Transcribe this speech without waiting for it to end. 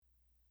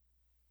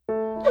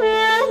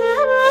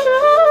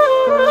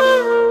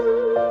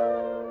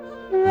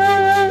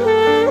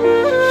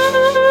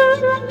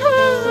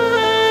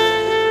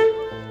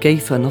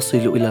كيف نصل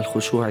إلى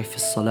الخشوع في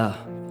الصلاة؟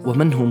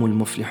 ومن هم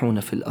المفلحون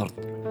في الأرض؟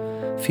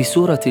 في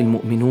سورة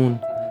المؤمنون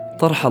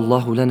طرح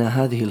الله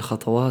لنا هذه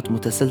الخطوات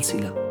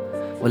متسلسلة،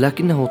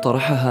 ولكنه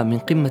طرحها من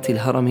قمة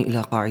الهرم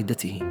إلى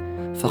قاعدته،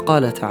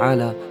 فقال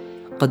تعالى: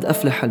 قد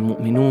أفلح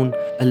المؤمنون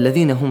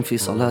الذين هم في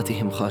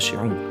صلاتهم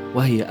خاشعون،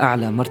 وهي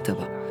أعلى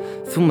مرتبة.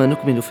 ثم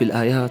نكمل في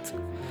الآيات: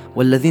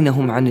 والذين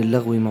هم عن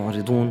اللغو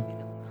معرضون،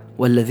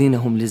 والذين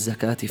هم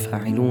للزكاة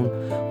فاعلون،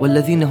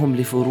 والذين هم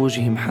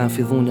لفروجهم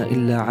حافظون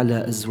إلا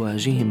على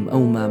أزواجهم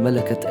أو ما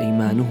ملكت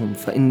أيمانهم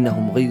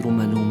فإنهم غير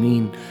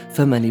ملومين،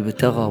 فمن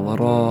ابتغى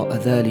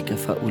وراء ذلك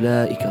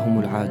فأولئك هم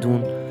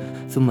العادون.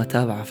 ثم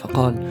تابع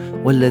فقال: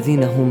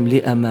 والذين هم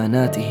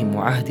لأماناتهم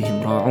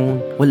وعهدهم راعون،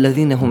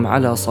 والذين هم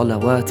على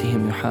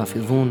صلواتهم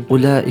يحافظون،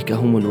 أولئك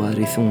هم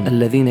الوارثون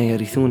الذين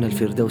يرثون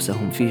الفردوس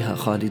هم فيها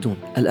خالدون.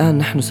 الآن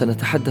نحن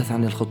سنتحدث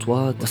عن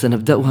الخطوات،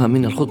 وسنبدأها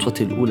من الخطوة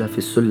الأولى في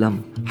السلم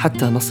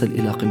حتى نصل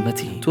إلى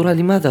قمته. ترى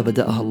لماذا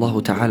بدأها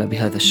الله تعالى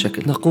بهذا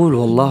الشكل؟ نقول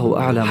والله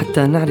أعلم،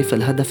 حتى نعرف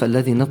الهدف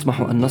الذي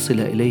نطمح أن نصل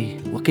إليه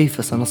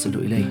وكيف سنصل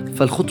إليه.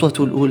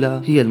 فالخطوة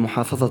الأولى هي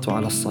المحافظة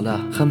على الصلاة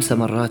 5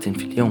 مرات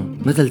في اليوم.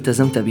 متى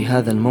التزمت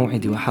بهذا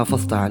الموعد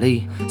وحافظت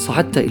عليه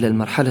صعدت إلى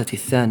المرحلة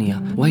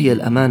الثانية، وهي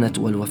الأمانة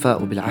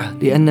والوفاء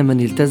بالعهد، لأن من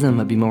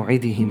التزم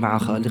بموعده مع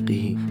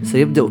خالقه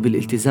سيبدأ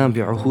بالالتزام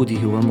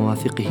بعهوده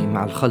ومواثيقه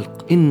مع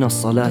الخلق. إن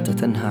الصلاة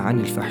تنهى عن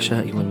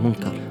الفحشاء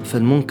والمنكر،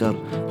 فالمنكر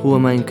هو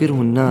ما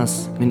ينكره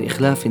الناس من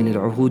إخلاف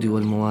للعهود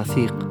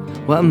والمواثيق،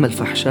 وأما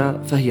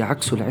الفحشاء فهي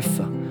عكس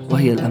العفة،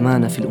 وهي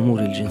الأمانة في الأمور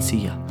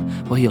الجنسية،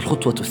 وهي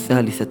الخطوة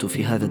الثالثة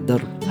في هذا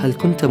الدرب. هل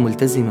كنت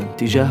ملتزما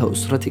تجاه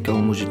أسرتك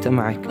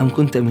ومجتمعك أم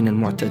كنت من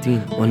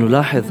المعتدين؟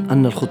 ونلاحظ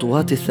أن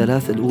الخطوات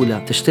ال3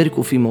 الأولى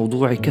تشترك في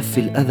موضوع كف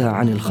الأذى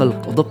عن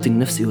الخلق وضبط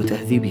النفس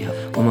وتهذيبها،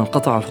 ومن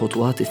قطع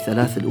الخطوات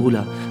ال3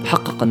 الأولى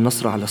حقق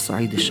النصر على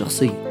الصعيد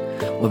الشخصي.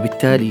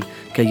 وبالتالي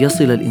كي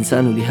يصل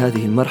الإنسان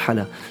لهذه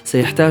المرحلة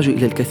سيحتاج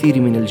إلى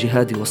الكثير من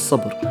الجهاد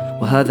والصبر،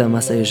 وهذا ما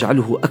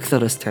سيجعله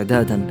أكثر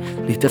استعدادا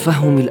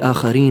لتفهم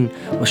الآخرين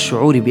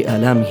والشعور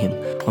بآلامهم،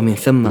 ومن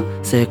ثم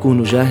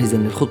سيكون جاهزا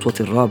للخطوة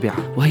الرابعة،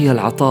 وهي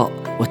العطاء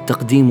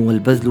والتقديم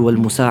والبذل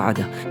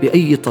والمساعدة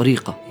بأي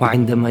طريقة.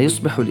 وعندما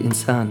يصبح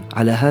الإنسان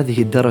على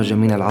هذه الدرجة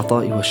من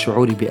العطاء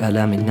والشعور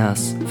بآلام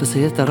الناس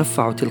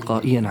فسيترفع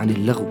تلقائيا عن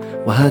اللغو،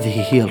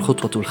 وهذه هي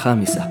الخطوة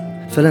الخامسة.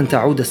 فلن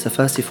تعود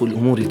سفاسف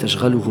الأمور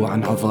تشغله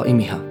عن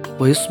عظائمها،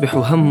 ويصبح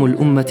هم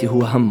الأمة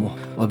هو همه،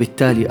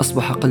 وبالتالي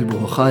أصبح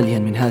قلبه خاليا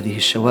من هذه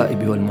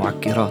الشوائب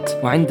والمعكرات،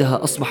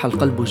 وعندها أصبح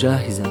القلب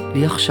جاهزا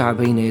ليخشع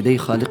بين يدي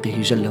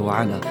خالقه جل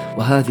وعلا.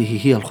 وهذه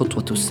هي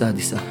الخطوة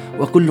السادسة.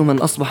 وكل من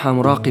أصبح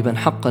مراقبا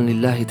حقا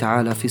لله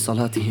تعالى في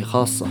صلاته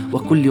خاصة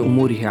وكل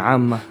أموره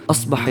عامة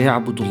أصبح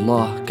يعبد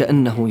الله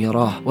كأنه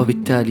يراه،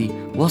 وبالتالي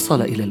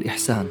وصل إلى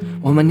الإحسان.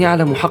 ومن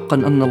يعلم حقا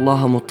أن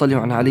الله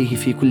مطلع عليه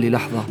في كل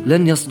لحظة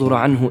لن يصدر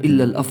عنه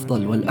إلا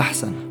الأفضل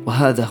والأحسن،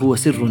 وهذا هو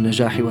سر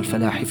النجاح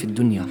والفلاح في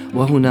الدنيا.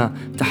 وهنا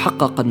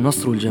تحقق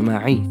النصر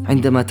الجماعي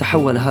عندما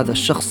تحول هذا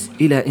الشخص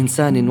إلى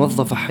إنسان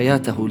وظف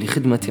حياته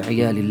لخدمة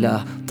عيال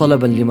الله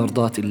طلبا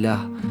لمرضاة الله،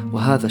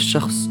 وهذا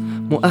الشخص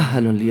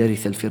مؤهل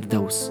ليرث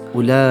الفردوس.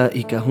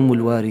 أولئك هم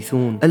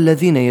الوارثون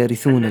الذين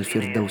يرثون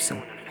الفردوس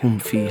هم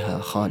فيها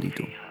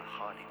خالدون.